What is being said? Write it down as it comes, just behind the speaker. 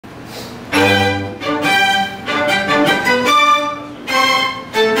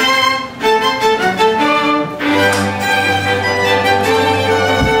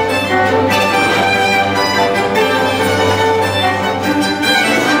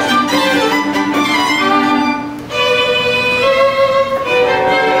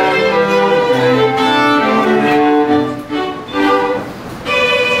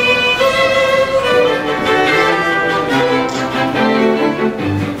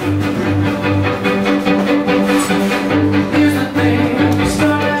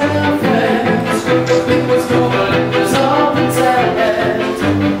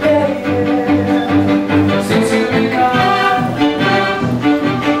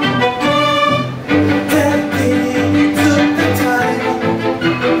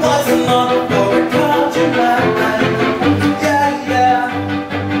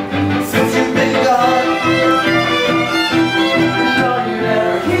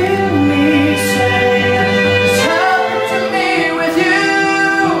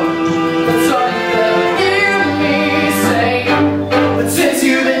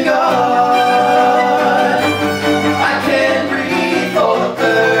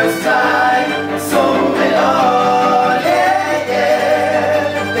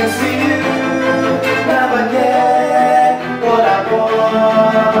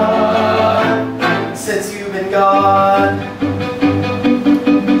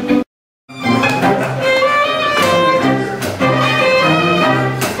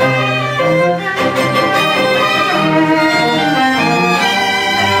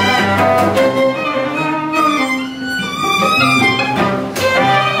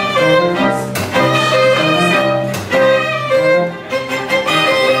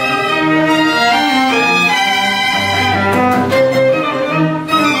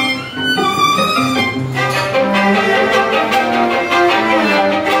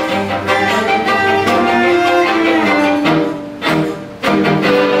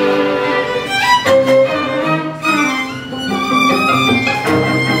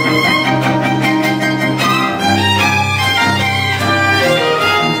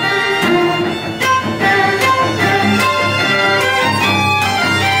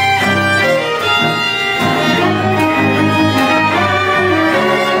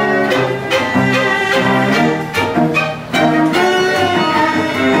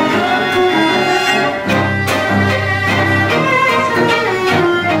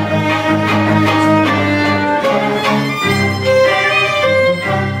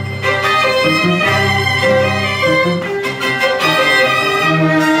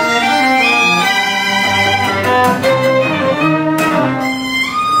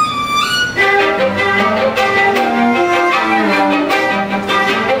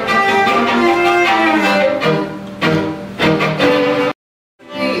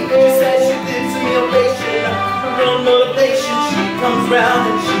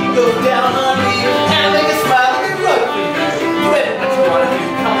around and she goes down on me. And I make a smile and rug for you. Do it what you wanna do,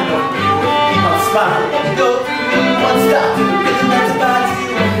 coming over you. Keep on smiling when you go through. One stop to the rhythm that's about you.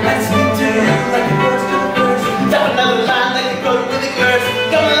 And speak to you like a verse to the verse. Drop another line like a go with a curse.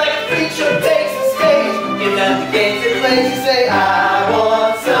 Coming like a freak show takes the stage. Give them the games they play. You say, I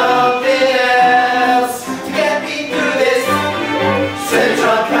want something else to get me through this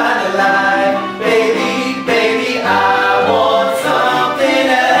Strung kind of life. Baby, baby, I want something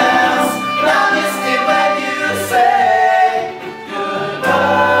else. But I missed it when you say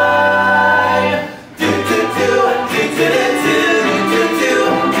goodbye. Do do do do do do do do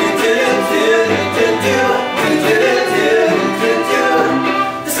do do do do do do do.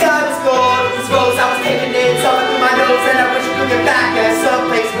 The sky was gold, it was rose. I was taking it, something through my nose, and I wish you could get back there,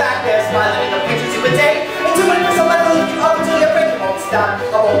 someplace back there, smiling in the pictures you would take. And do it for someone who'll look you up until your break. Stop,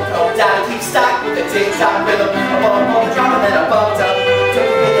 I won't go down, keep stock with the tick-tock rhythm. Above all the drama that I bumped up.